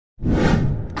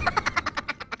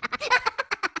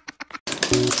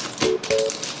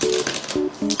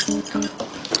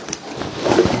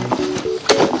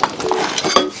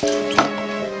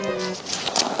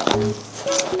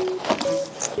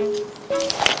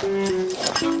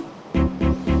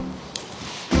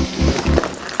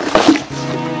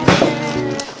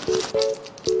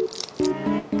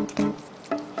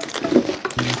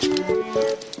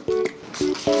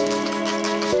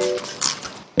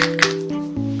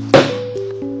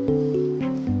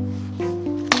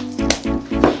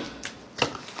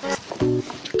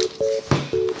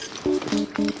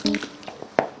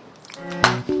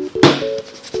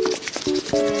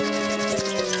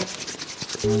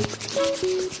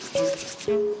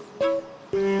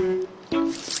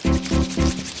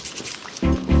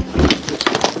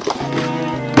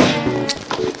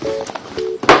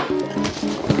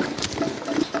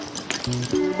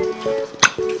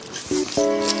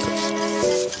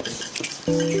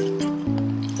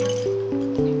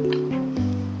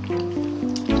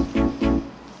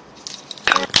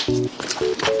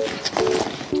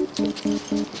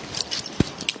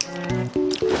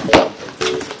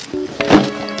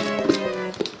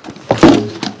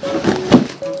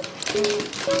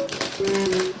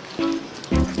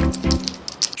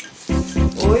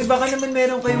Uy, baka naman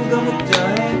meron kayong gamot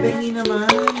dyan. Bengi naman.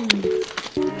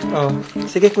 Oh,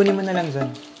 sige, kunin mo na lang dyan.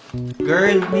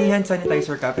 Girl, may hand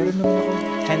sanitizer ka, pero naman ako.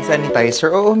 Hand sanitizer?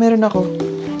 Oo, meron ako.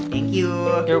 Thank you.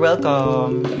 You're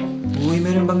welcome. Uy,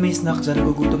 meron bang may snack dyan?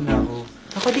 Nagugutom na ako.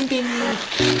 Ako din, Penny.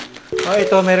 Oh,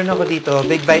 ito, meron ako dito.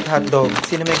 Big Bite hotdog.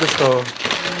 Sino may gusto?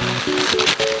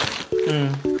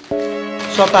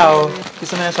 Siopaw.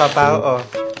 Gusto mo na siopaw? Oh.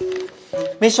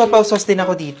 May siopaw sauce din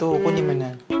ako dito. Kunin mo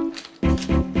na.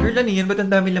 Girl, ano yan? Ba't ang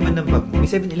dami laman ng bag mo? May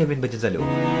 7-Eleven ba dyan sa loob?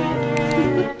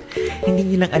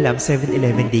 Hindi nilang alam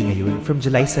 7-Eleven Day ngayon from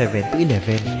July 7 to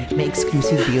 11. May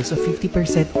exclusive deals of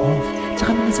 50% off.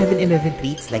 Tsaka mga 7-Eleven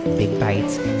treats like Big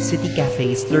Bites, City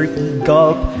Cafe, Slurpee,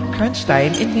 Gulp, Crunch Time,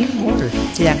 and many more.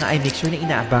 Kaya nga I make sure na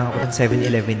inaabangan ko ng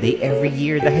 7-Eleven Day every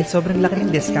year dahil sobrang laki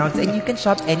ng discounts and you can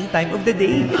shop any time of the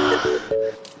day.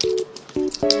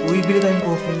 Uy, bili tayong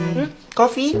coffee.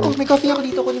 Coffee? Oh, may coffee ako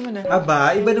dito. Kunin mo na.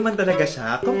 Aba, iba naman talaga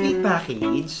siya. Complete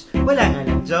package. Wala nga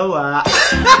ng jowa.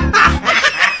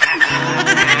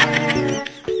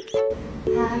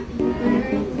 Happy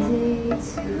birthday to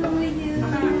you.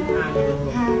 Happy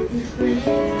birthday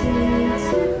to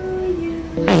you.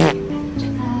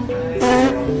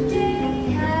 Happy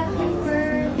birthday, happy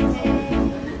birthday.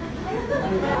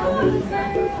 Happy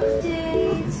birthday to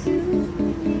you.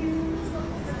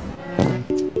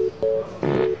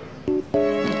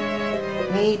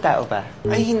 May tao ba?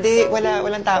 Ay, hindi.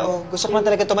 Walang tao. Gusto ko lang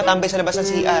talaga tumatambay sa labas ng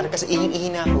CR kasi ihing-ihi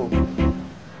na ako.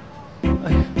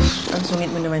 Ay, ang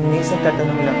sungit mo naman, Miss.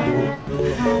 Nagtatanong lang ako.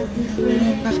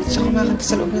 Bakit siya kumakanta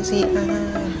sa loob ng CR?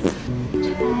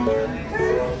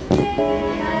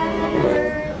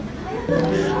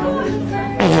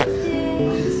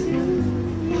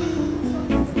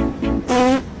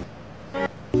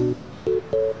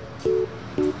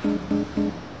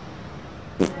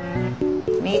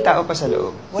 May tao pa sa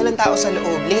loob? Walang tao sa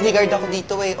loob. Lady guard ako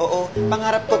dito eh. Oo,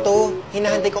 pangarap ko to.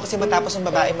 Hinahantay ko kasi matapos ang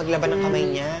babae maglaban ng kamay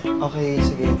niya. Okay,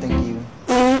 sige. Thank you.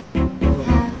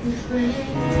 Happy birthday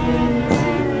to you.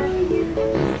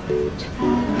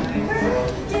 Happy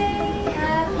birthday,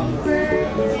 happy birthday. Happy birthday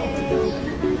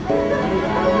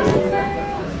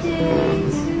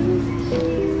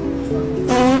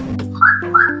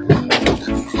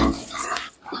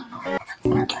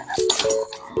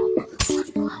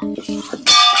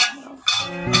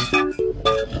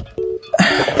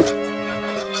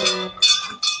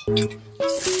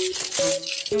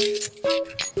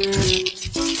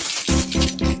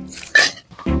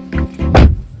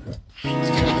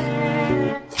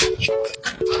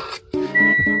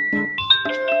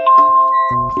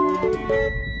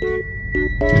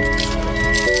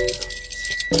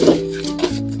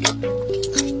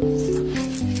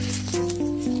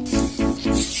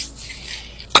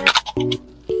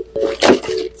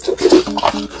to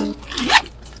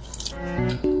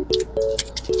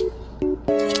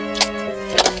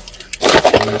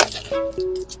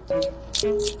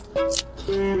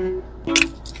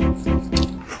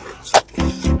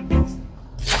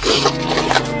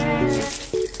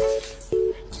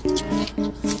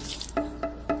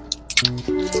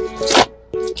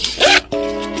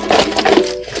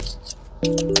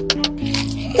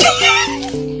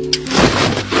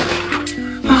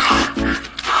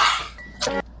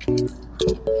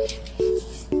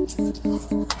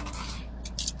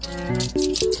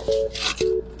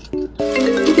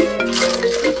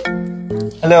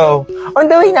Hello? On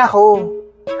the way na ako.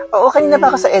 Oo, kanina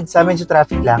pa ako sa EDSA. Medyo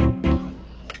traffic lang.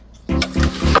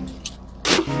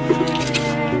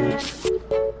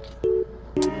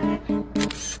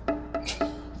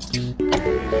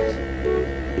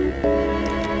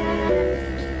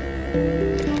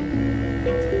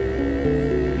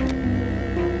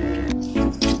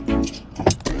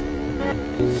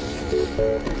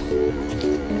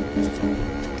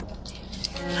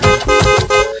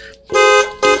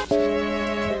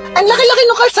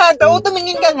 to?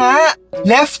 Tumingin ka nga.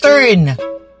 Left turn.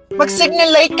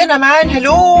 Mag-signal light ka naman.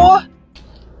 Hello?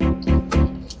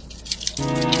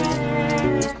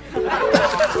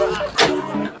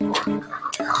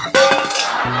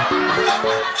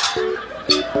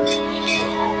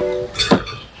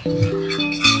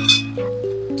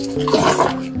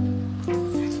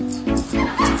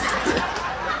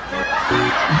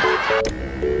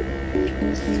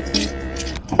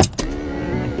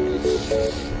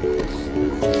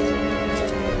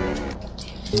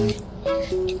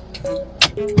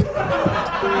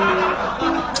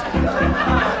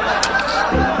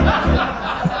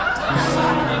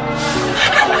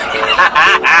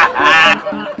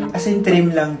 As in, trim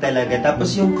lang talaga.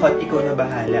 Tapos yung cut, ikaw na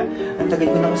bahala. Ang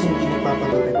tagal ko na kasi hindi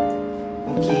nagpapagod.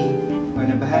 Okay, ikaw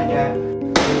na bahala.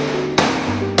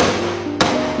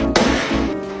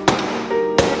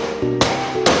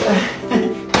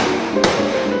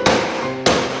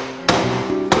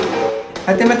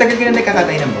 Ate, matagal ka na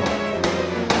nagkakatay ng buhok.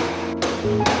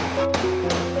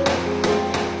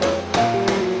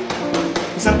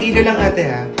 Isang kilo lang, ate,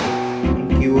 ha?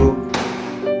 Thank you.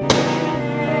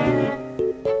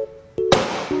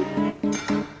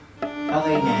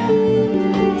 Okay na.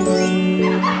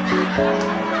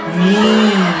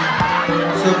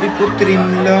 Sabi ko trim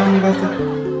lang. Bakit?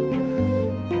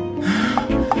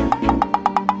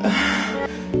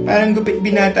 Parang gupit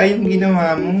binata yung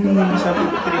ginawa mo. Sabi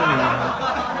ko trim lang.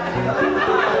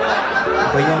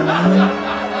 Ba yung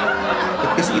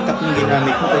ba't kasi itak yung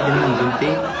ginamit mo? Pwede naman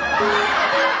gunting.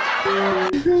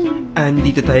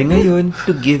 Andito tayo ngayon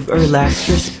to give our last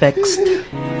respects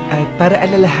at para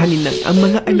alalahanin ng ang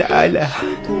mga alaala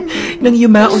ng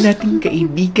yumao nating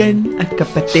kaibigan at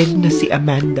kapatid na si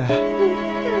Amanda.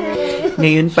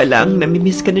 Ngayon pa lang,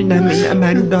 namimiss ka na namin,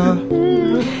 Amanda.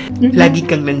 Lagi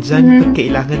kang nandyan pag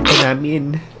kailangan ka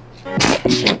namin.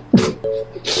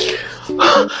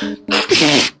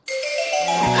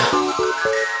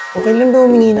 Okay lang daw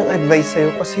humingi ng advice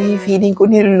sa'yo kasi feeling ko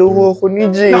niluluho ako ni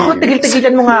Jay. Naku,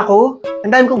 tigil-tigilan mo nga ako.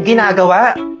 Ang dami kong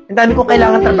ginagawa. Ang dami kong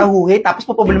kailangan trabahuhin, tapos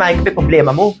poproblemahin ko yung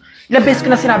problema mo. Ilang beses ko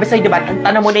na sinabi sa'yo, diba? Ang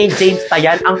tanong mo na yung James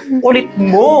Tayan, ang kulit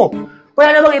mo. Wala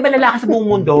namang iba na lakas sa buong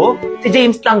mundo. Si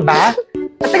James lang ba?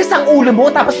 At tigas ang ulo mo,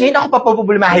 tapos ngayon ako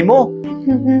papoproblemahin mo.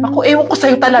 Ako, ewan ko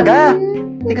sa'yo talaga.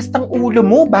 Tigas ang ulo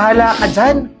mo, bahala ka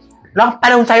dyan. Wala akong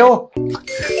panahon sa'yo.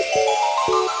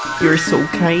 You're so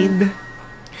kind.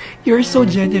 You're so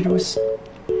generous.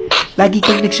 Lagi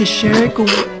kang nagsishare kung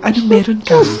anong meron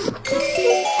ka.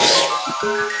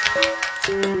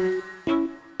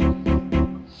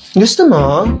 Gusto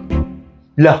mo?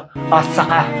 La, asa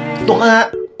ka. Ito ka nga.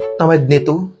 Tamad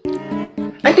nito.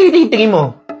 Ay, tinitingin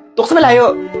mo. Ito sa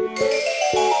malayo.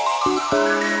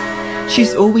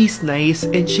 She's always nice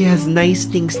and she has nice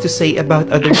things to say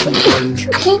about other people.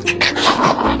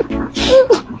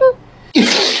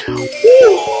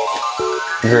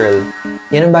 Girl,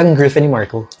 yan ang bagong girlfriend ni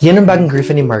Marco. Yan ang bagong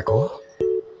girlfriend ni Marco?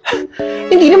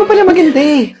 Hindi naman pala maganda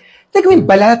eh. Tignan mo yung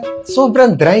balat.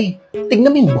 Sobrang dry.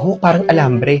 Tignan mo yung buhok, parang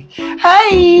alambre.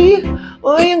 Hi!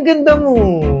 Uy, ang ganda mo.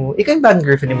 Ikaw yung bagong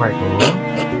girlfriend ni Marco?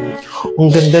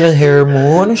 Ang ganda ng hair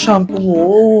mo. Anong shampoo mo?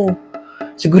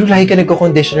 Siguro lagi ka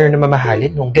nagko-conditioner na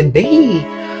mamahalin. Ang ganda eh.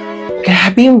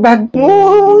 Grabe yung bag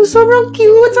mo. Sobrang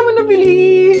cute. Saan mo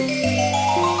nabili?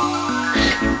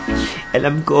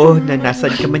 Alam ko na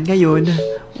nasan ka man ngayon.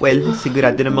 Well,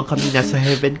 sigurado naman kami nasa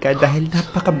heaven ka dahil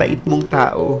napakabait mong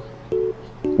tao.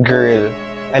 Girl,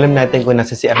 alam natin kung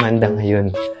nasa si Amanda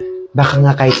ngayon. Baka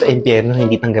nga kahit sa impyerno,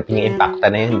 hindi tanggapin yung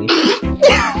impacta na yun, eh.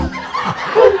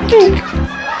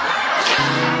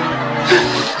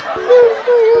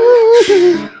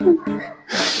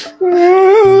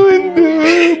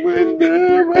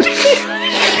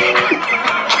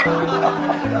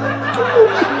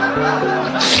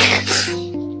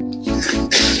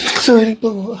 Sorry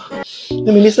po.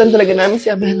 Namimiss lang talaga namin si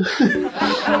Amanda.